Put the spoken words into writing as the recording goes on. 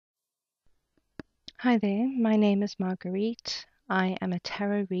Hi there, my name is Marguerite. I am a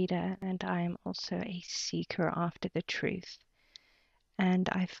tarot reader and I am also a seeker after the truth. And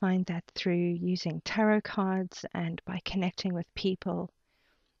I find that through using tarot cards and by connecting with people,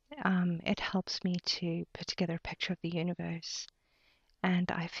 it helps me to put together a picture of the universe. And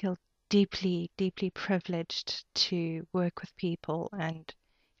I feel deeply, deeply privileged to work with people and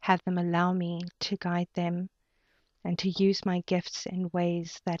have them allow me to guide them and to use my gifts in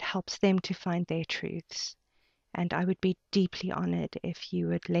ways that helps them to find their truths. And I would be deeply honored if you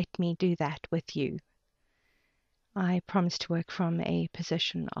would let me do that with you. I promise to work from a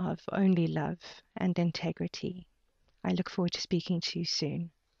position of only love and integrity. I look forward to speaking to you soon.